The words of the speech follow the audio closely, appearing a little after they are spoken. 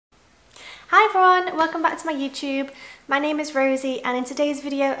Hi everyone, welcome back to my YouTube. My name is Rosie and in today's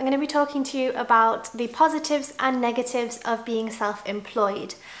video I'm going to be talking to you about the positives and negatives of being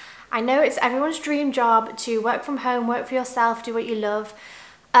self-employed. I know it's everyone's dream job to work from home, work for yourself, do what you love.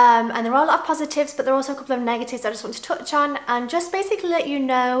 And there are a lot of positives, but there are also a couple of negatives I just want to touch on and just basically let you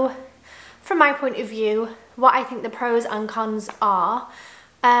know, from my point of view, what I think the pros and cons are.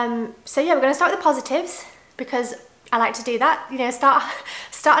 So yeah, we're going to start with the positives because I like to do that, you know, start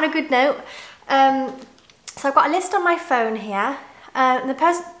on a good note. So I've got a list on my phone here. And the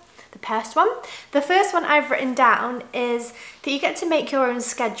first one I've written down is that you get to make your own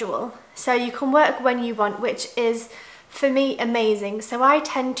schedule. So you can work when you want, which is, for me, amazing. So I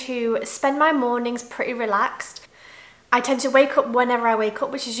tend to spend my mornings pretty relaxed. I tend to wake up whenever I wake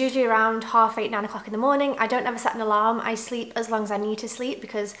up, which is usually around 8:30, 9 o'clock in the morning. I don't ever set an alarm. I sleep as long as I need to sleep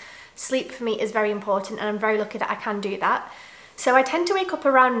because sleep for me is very important and I'm very lucky that I can do that. So I tend to wake up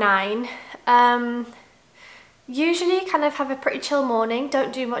around 9. Usually kind of have a pretty chill morning,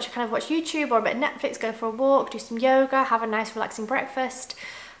 don't do much, kind of watch YouTube or a bit of Netflix, go for a walk, do some yoga, have a nice relaxing breakfast.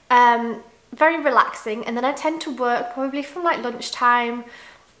 Very relaxing, and then I tend to work probably from like lunchtime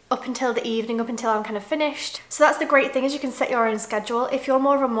up until the evening, up until I'm kind of finished. So that's the great thing, is you can set your own schedule. If you're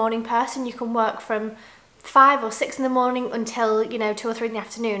more of a morning person, you can work from 5 or 6 in the morning until, you know, 2 or 3 in the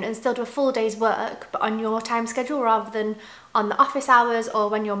afternoon and still do a full day's work, but on your time schedule rather than on the office hours or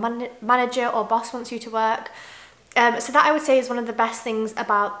when your manager or boss wants you to work. So that I would say is one of the best things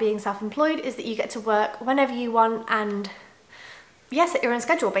about being self-employed, is that you get to work whenever you want and, yes, at your own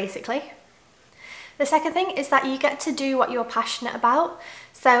schedule basically. The second thing is that you get to do what you're passionate about.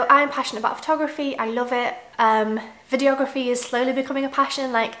 So I'm passionate about photography, I love it. Videography is slowly becoming a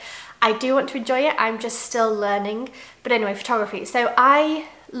passion, like I do want to enjoy it, I'm just still learning. But anyway, photography. So I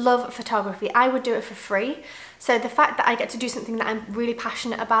love photography, I would do it for free. So the fact that I get to do something that I'm really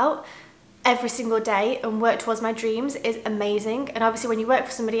passionate about every single day and work towards my dreams is amazing. And obviously when you work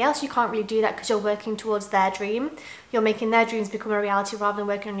for somebody else, you can't really do that because you're working towards their dream. You're making their dreams become a reality rather than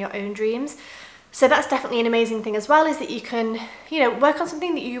working on your own dreams. So that's definitely an amazing thing as well, is that you can, you know, work on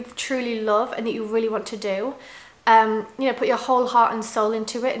something that you truly love and that you really want to do. You know, put your whole heart and soul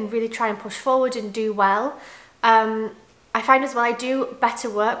into it and really try and push forward and do well. I find as well I do better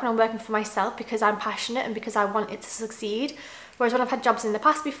work when I'm working for myself because I'm passionate and because I want it to succeed. Whereas when I've had jobs in the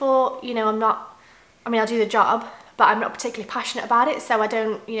past before, you know, I'll do the job, but I'm not particularly passionate about it, so I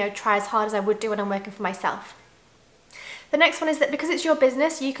don't, you know, try as hard as I would do when I'm working for myself. The next one is that because it's your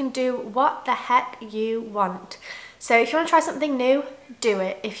business, you can do what the heck you want. So if you want to try something new, do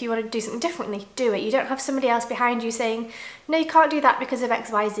it. If you want to do something differently, do it. You don't have somebody else behind you saying, no, you can't do that because of X,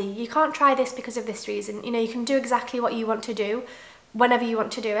 Y, Z. You can't try this because of this reason. You know, you can do exactly what you want to do whenever you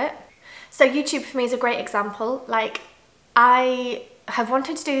want to do it. So YouTube for me is a great example. Like, I have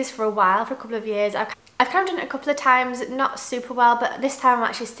wanted to do this for a while, for a couple of years. I've kind of done it a couple of times, not super well, but this time I'm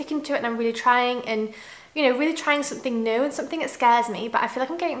actually sticking to it and I'm really trying and, you know, really trying something new and something that scares me, but I feel like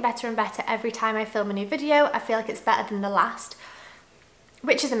I'm getting better and better every time I film a new video. I feel like it's better than the last,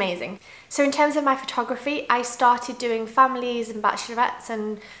 which is amazing. So in terms of my photography, I started doing families and bachelorettes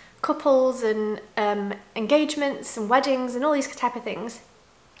and couples and engagements and weddings and all these type of things.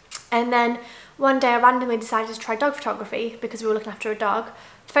 And then one day I randomly decided to try dog photography because we were looking after a dog,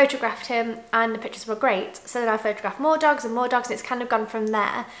 photographed him and the pictures were great. So then I photographed more dogs and it's kind of gone from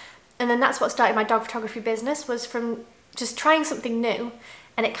there. And then that's what started my dog photography business, was from just trying something new,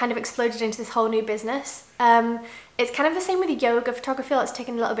 and it kind of exploded into this whole new business. It's kind of the same with yoga photography. It's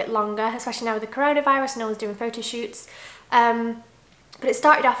taken a little bit longer, especially now with the coronavirus, no one's doing photo shoots. But it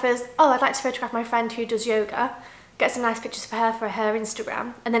started off as, oh, I'd like to photograph my friend who does yoga, get some nice pictures for her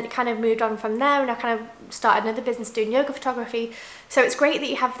Instagram, and then it kind of moved on from there, and I kind of started another business doing yoga photography. So it's great that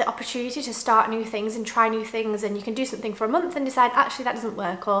you have the opportunity to start new things and try new things, and you can do something for a month and decide actually that doesn't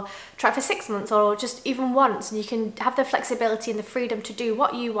work, or try for 6 months or just even once, and you can have the flexibility and the freedom to do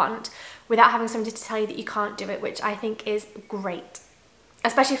what you want without having somebody to tell you that you can't do it, which I think is great.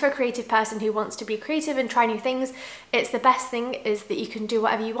 Especially for a creative person who wants to be creative and try new things, it's the best thing, is that you can do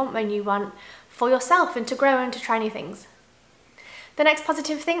whatever you want when you want for yourself and to grow and to try new things. The next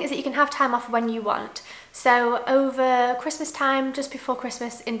positive thing is that you can have time off when you want. So over Christmas time, just before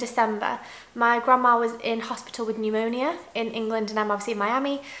Christmas in December, my grandma was in hospital with pneumonia in England and I'm obviously in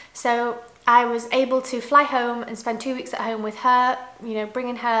Miami. So I was able to fly home and spend 2 weeks at home with her, you know,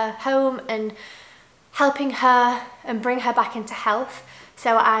 bringing her home and helping her and bring her back into health.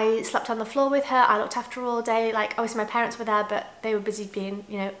 So I slept on the floor with her, I looked after her all day. Like, obviously my parents were there, but they were busy being,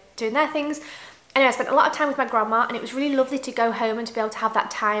 you know, doing their things. Anyway, I spent a lot of time with my grandma and it was really lovely to go home and to be able to have that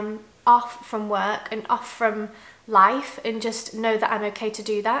time off from work and off from life and just know that I'm okay to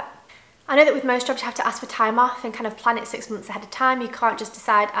do that. I know that with most jobs you have to ask for time off and kind of plan it 6 months ahead of time. You can't just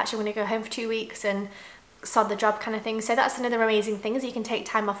decide, actually I'm going to go home for 2 weeks and sod the job kind of thing. So that's another amazing thing, is you can take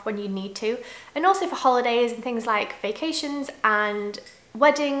time off when you need to. And also for holidays and things like vacations and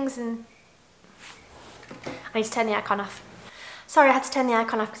weddings. And I need to turn the aircon off. Sorry, I had to turn the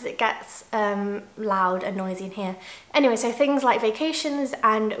aircon off because it gets loud and noisy in here. Anyway, so things like vacations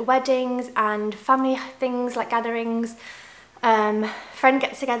and weddings and family things like gatherings, friend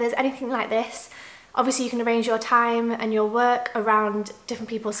get-togethers, anything like this. Obviously you can arrange your time and your work around different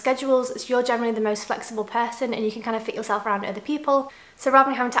people's schedules. So you're generally the most flexible person and you can kind of fit yourself around other people. So rather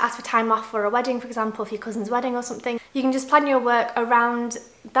than having to ask for time off for a wedding, for example, for your cousin's wedding or something, you can just plan your work around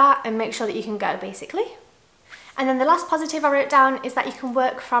that and make sure that you can go, basically. And then the last positive I wrote down is that you can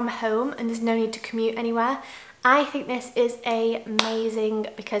work from home and there's no need to commute anywhere. I think this is amazing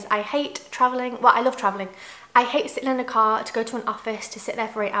because I hate travelling. Well, I love travelling. I hate sitting in a car to go to an office to sit there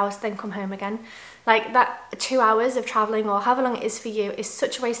for 8 hours then come home again. Like that 2 hours of travelling or however long it is for you is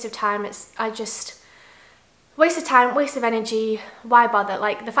such a waste of time. Waste of time, waste of energy. Why bother?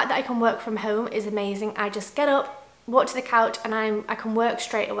 Like the fact that I can work from home is amazing. I just get up, walk to the couch and I can work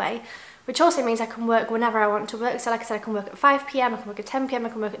straight away. Which also means I can work whenever I want to work. So like I said, I can work at 5 PM, I can work at 10 PM, I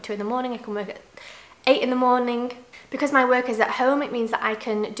can work at 2 in the morning, I can work at 8 in the morning. Because my work is at home, it means that I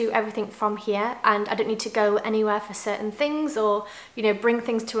can do everything from here and I don't need to go anywhere for certain things or, you know, bring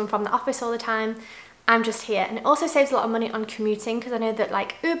things to and from the office all the time. I'm just here. And it also saves a lot of money on commuting because I know that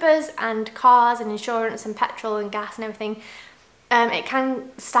like Ubers and cars and insurance and petrol and gas and everything, it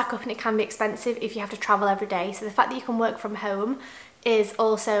can stack up and it can be expensive if you have to travel every day. So the fact that you can work from home is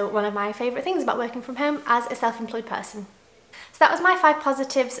also one of my favourite things about working from home as a self-employed person. So that was my 5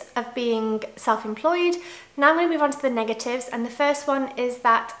 positives of being self-employed. Now I'm going to move on to the negatives, and the first one is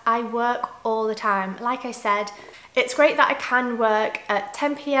that I work all the time. Like I said, it's great that I can work at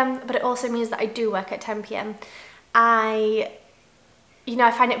 10 PM, but it also means that I do work at 10 PM. I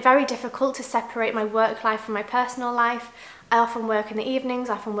find it very difficult to separate my work life from my personal life. I often work in the evenings,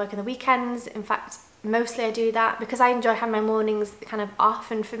 I often work in the weekends. In fact, mostly I do that because I enjoy having my mornings kind of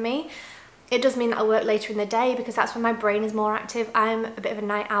off, and for me it does mean that I work later in the day because that's when my brain is more active. I'm a bit of a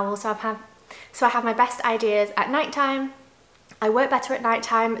night owl, so I have my best ideas at night time. I work better at night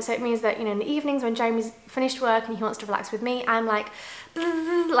time, so it means that, you know, in the evenings when Jeremy's finished work and he wants to relax with me, I'm like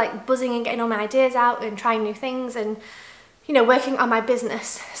buzzing and getting all my ideas out and trying new things and, you know, working on my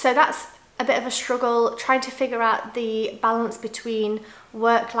business. So that's a bit of a struggle, trying to figure out the balance between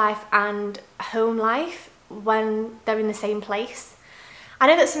work life and home life when they're in the same place. I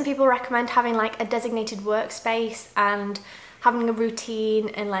know that some people recommend having like a designated workspace and having a routine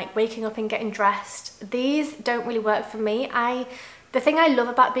and like waking up and getting dressed. These don't really work for me. The thing I love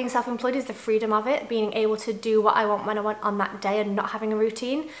about being self-employed is the freedom of it, being able to do what I want when I want on that day and not having a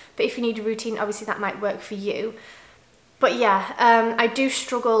routine. But if you need a routine, obviously that might work for you. But yeah, I do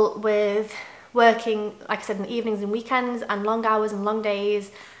struggle with working, like I said, in the evenings and weekends and long hours and long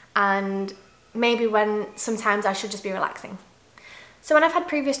days, and maybe when sometimes I should just be relaxing. So when I've had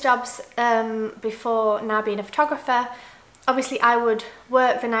previous jobs before now being a photographer, obviously I would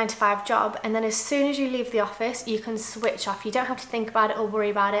work the 9 to 5 job, and then as soon as you leave the office you can switch off. You don't have to think about it or worry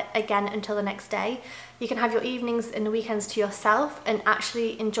about it again until the next day. You can have your evenings and the weekends to yourself and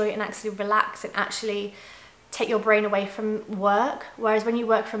actually enjoy it and actually relax and actually take your brain away from work. Whereas when you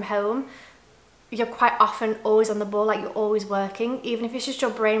work from home, you're quite often always on the ball, like you're always working. Even if it's just your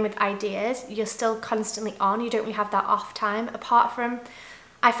brain with ideas, you're still constantly on. You don't really have that off time. Apart from,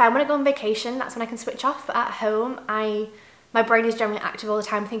 I find when I go on vacation, that's when I can switch off. But at home, my brain is generally active all the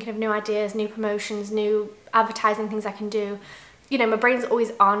time, thinking of new ideas, new promotions, new advertising things I can do. You know, my brain's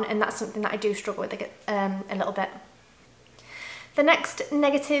always on, and that's something that I do struggle with a little bit. The next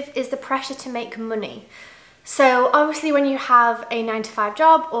negative is the pressure to make money. So obviously when you have a 9 to 5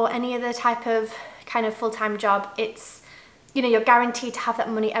 job or any other type of kind of full-time job, it's, you know, you're guaranteed to have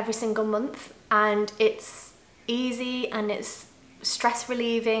that money every single month, and it's easy and it's stress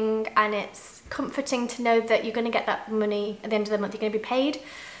relieving and it's comforting to know that you're going to get that money at the end of the month, you're going to be paid.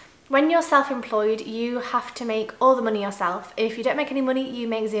 When you're self-employed, you have to make all the money yourself. If you don't make any money, you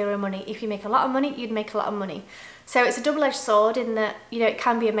make zero money. If you make a lot of money, you'd make a lot of money. So it's a double-edged sword in that, you know, it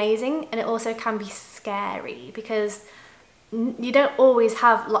can be amazing and it also can be scary because you don't always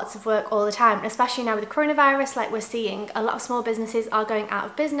have lots of work all the time. And especially now with the coronavirus, like we're seeing, a lot of small businesses are going out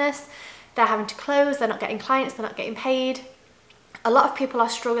of business. They're having to close, they're not getting clients, they're not getting paid. A lot of people are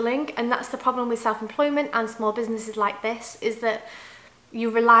struggling, and that's the problem with self-employment and small businesses like this, is that you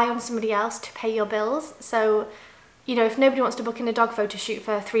rely on somebody else to pay your bills. So, you know, if nobody wants to book in a dog photo shoot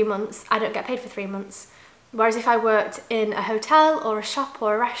for 3 months, I don't get paid for 3 months. Whereas if I worked in a hotel or a shop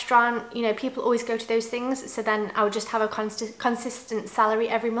or a restaurant, you know, people always go to those things. So then I would just have a consistent salary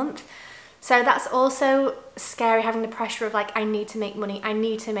every month. So that's also scary, having the pressure of like, I need to make money. I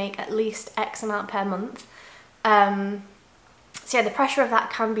need to make at least X amount per month. So yeah, the pressure of that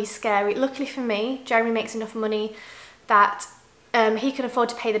can be scary. Luckily for me, Jeremy makes enough money that he can afford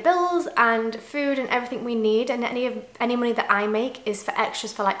to pay the bills and food and everything we need, and any money that I make is for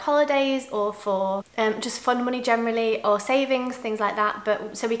extras for like holidays or for just fun money generally, or savings, things like that.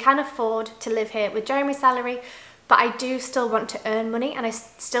 But so we can afford to live here with Jeremy's salary, but I do still want to earn money, and I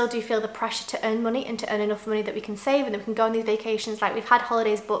still do feel the pressure to earn money and to earn enough money that we can save and that we can go on these vacations. Like, we've had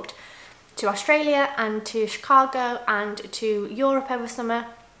holidays booked to Australia and to Chicago and to Europe over summer.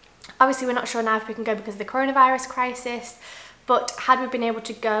 Obviously we're not sure now if we can go because of the coronavirus crisis, but had we been able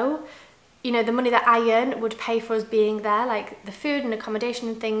to go, you know, the money that I earn would pay for us being there, like the food and accommodation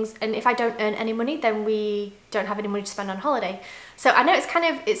and things. And if I don't earn any money, then we don't have any money to spend on holiday. So I know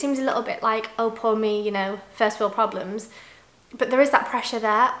it seems a little bit like, oh, poor me, you know, first world problems. But there is that pressure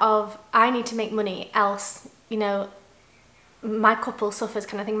there of, I need to make money, else, you know, my couple suffers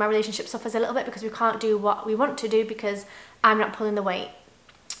kind of thing. My relationship suffers a little bit because we can't do what we want to do because I'm not pulling the weight.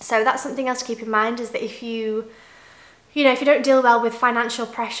 So that's something else to keep in mind, is that if you don't deal well with financial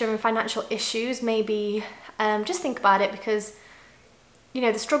pressure and financial issues, maybe just think about it, because, you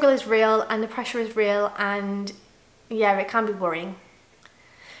know, the struggle is real and the pressure is real, and yeah, it can be worrying.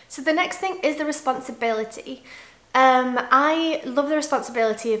 So the next thing is the responsibility. I love the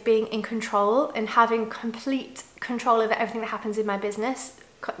responsibility of being in control and having complete control over everything that happens in my business,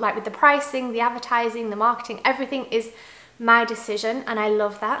 like with the pricing, the advertising, the marketing, everything is my decision, and I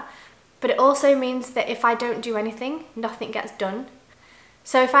love that. But it also means that if I don't do anything, nothing gets done.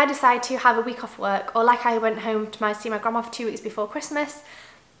 So if I decide to have a week off work, or like I went home to see my grandma for 2 weeks before Christmas,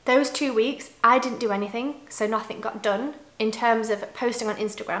 those 2 weeks I didn't do anything, so nothing got done in terms of posting on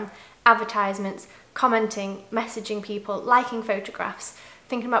Instagram, advertisements, commenting, messaging people, liking photographs,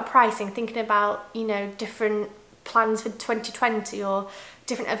 thinking about pricing, thinking about, you know, different plans for 2020 or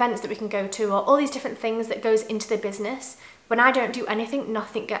different events that we can go to, or all these different things that goes into the business. When I don't do anything,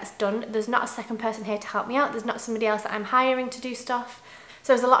 nothing gets done. There's not a second person here to help me out. There's not somebody else that I'm hiring to do stuff.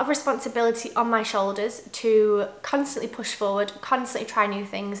 So there's a lot of responsibility on my shoulders to constantly push forward, constantly try new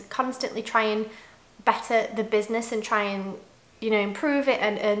things, constantly try and better the business and try and, you know, improve it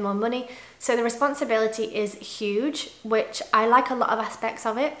and earn more money. So the responsibility is huge, which I like a lot of aspects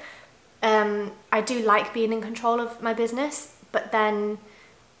of it. I do like being in control of my business, but then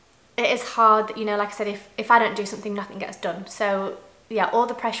it is hard that, you know, like I said, if I don't do something, nothing gets done. So yeah, all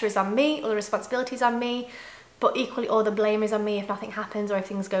the pressure is on me, all the responsibility is on me, but equally all the blame is on me if nothing happens or if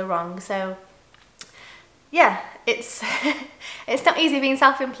things go wrong. So yeah, it's it's not easy being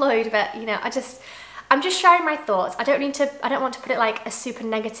self-employed, but you know, I'm just sharing my thoughts. I don't want to put it like a super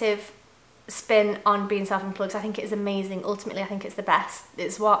negative spin on being self-employed, because I think it is amazing. Ultimately, I think it's the best.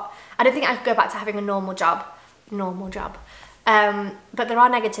 I don't think I could go back to having a normal job. But there are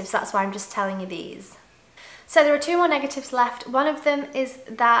negatives, that's why I'm just telling you these. So there are 2 more negatives left. One of them is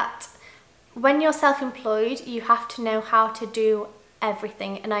that when you're self-employed, you have to know how to do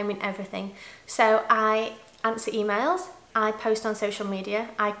everything, and I mean everything. So I answer emails, I post on social media,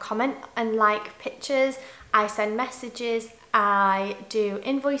 I comment and like pictures, I send messages, I do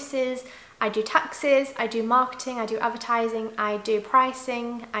invoices, I do taxes, I do marketing, I do advertising, I do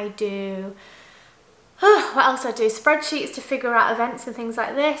pricing, I do... what else do I do? Spreadsheets to figure out events and things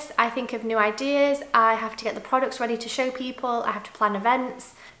like this. I think of new ideas. I have to get the products ready to show people. I have to plan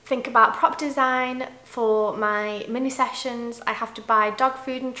events, think about prop design for my mini sessions. I have to buy dog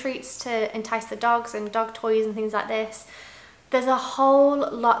food and treats to entice the dogs, and dog toys and things like this. There's a whole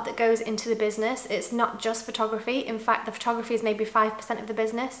lot that goes into the business. It's not just photography. In fact, the photography is maybe 5% of the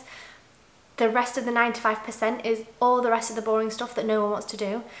business. The rest of the 95% is all the rest of the boring stuff that no one wants to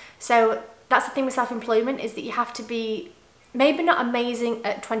do. So that's the thing with self-employment, is that you have to be maybe not amazing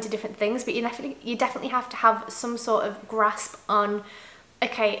at 20 different things, but you definitely have to have some sort of grasp on,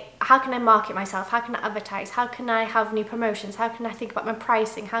 okay, how can I market myself? How can I advertise? How can I have new promotions? How can I think about my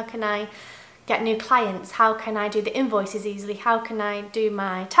pricing? How can I get new clients? How can I do the invoices easily? How can I do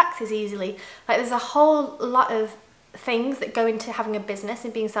my taxes easily? Like, there's a whole lot of things that go into having a business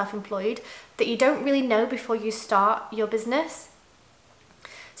and being self-employed that you don't really know before you start your business.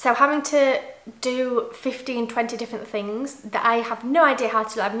 So having to do 15, 20 different things that I have no idea how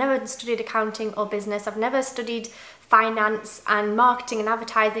to do. I've never studied accounting or business. I've never studied finance and marketing and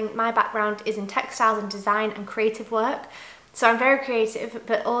advertising. My background is in textiles and design and creative work. So I'm very creative,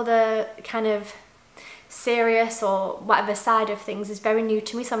 but all the kind of serious or whatever side of things is very new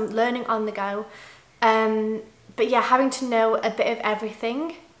to me. So I'm learning on the go. But yeah, having to know a bit of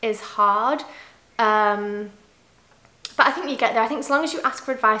everything is hard. But I think you get there. I think as long as you ask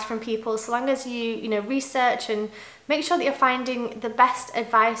for advice from people, so long as you know, research and make sure that you're finding the best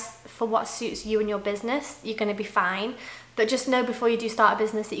advice for what suits you and your business, you're going to be fine. But just know before you do start a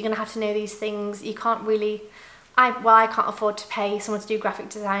business that you're going to have to know these things. You can't really, I can't afford to pay someone to do graphic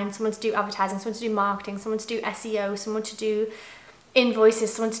design, someone to do advertising, someone to do marketing, someone to do SEO, someone to do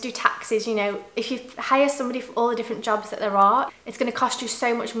invoices, someone to do taxes. You know, if you hire somebody for all the different jobs that there are, it's going to cost you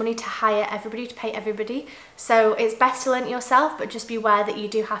so much money to hire everybody, to pay everybody. So it's best to learn it yourself, but just be aware that you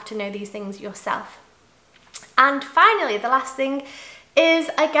do have to know these things yourself. And finally, the last thing is,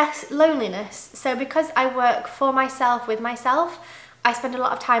 I guess, loneliness. So because I work for myself, with myself, I spend a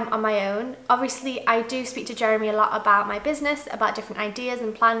lot of time on my own. Obviously, I do speak to Jeremy a lot about my business, about different ideas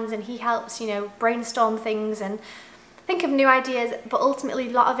and plans, and he helps, you know, brainstorm things and think of new ideas, but ultimately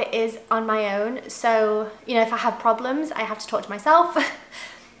a lot of it is on my own. So, you know, if I have problems, I have to talk to myself.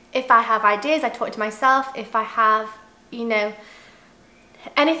 If I have ideas, I talk to myself. If I have, you know,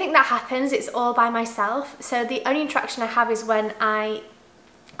 anything that happens, it's all by myself. So the only interaction I have is when I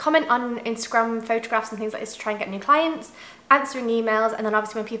comment on Instagram photographs and things like this to try and get new clients, answering emails, and then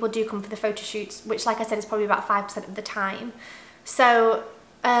obviously when people do come for the photo shoots, which like I said is probably about 5% of the time. So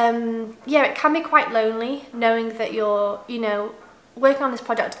yeah, it can be quite lonely knowing that you're, you know, working on this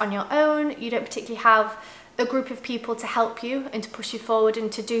project on your own. You don't particularly have a group of people to help you and to push you forward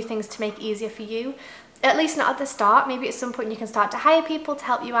and to do things to make it easier for you. At least not at the start. Maybe at some point you can start to hire people to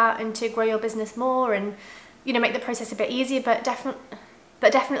help you out and to grow your business more and, you know, make the process a bit easier, but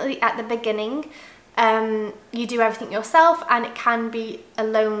definitely at the beginning, you do everything yourself, and it can be a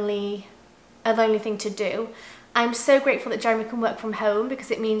lonely thing to do. I'm so grateful that Jeremy can work from home,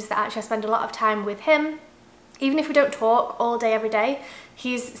 because it means that actually I spend a lot of time with him. Even if we don't talk all day, every day,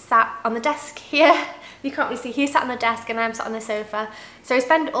 he's sat on the desk here. You can't really see, he's sat on the desk and I'm sat on the sofa. So we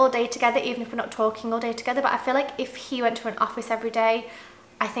spend all day together, even if we're not talking all day together. But I feel like if he went to an office every day,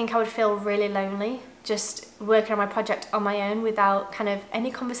 I think I would feel really lonely, just working on my project on my own without kind of any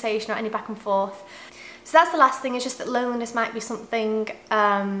conversation or any back and forth. So that's the last thing, is just that loneliness might be something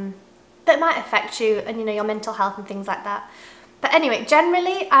that might affect you and, you know, your mental health and things like that. But anyway,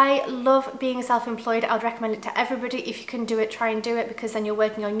 generally I love being self-employed. I would recommend it to everybody. If you can do it, try and do it, because then you're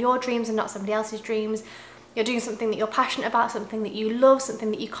working on your dreams and not somebody else's dreams. You're doing something that you're passionate about, something that you love, something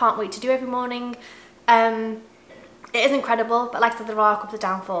that you can't wait to do every morning. It is incredible, but like I said, there are a couple of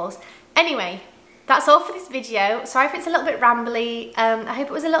downfalls. Anyway, that's all for this video. Sorry if it's a little bit rambly. I hope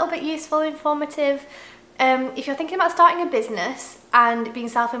it was a little bit useful, informative. If you're thinking about starting a business and being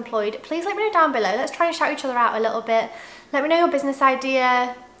self-employed, please let me know down below. Let's try and shout each other out a little bit. Let me know your business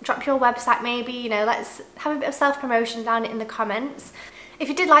idea, drop your website maybe, you know, let's have a bit of self-promotion down in the comments. If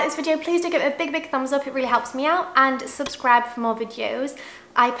you did like this video, please do give it a big thumbs up, it really helps me out, and subscribe for more videos.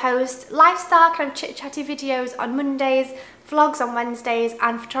 I post lifestyle kind of chit-chatty videos on Mondays, vlogs on Wednesdays,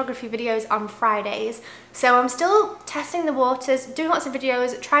 and photography videos on Fridays. So I'm still testing the waters, doing lots of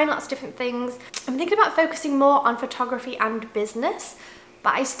videos, trying lots of different things. I'm thinking about focusing more on photography and business,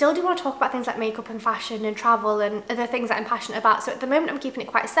 but I still do want to talk about things like makeup and fashion and travel and other things that I'm passionate about. So at the moment I'm keeping it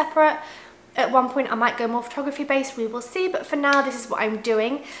quite separate. At one point I might go more photography based, we will see, but for now this is what I'm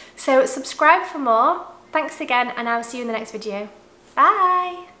doing. So subscribe for more. Thanks again, and I'll see you in the next video.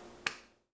 Bye!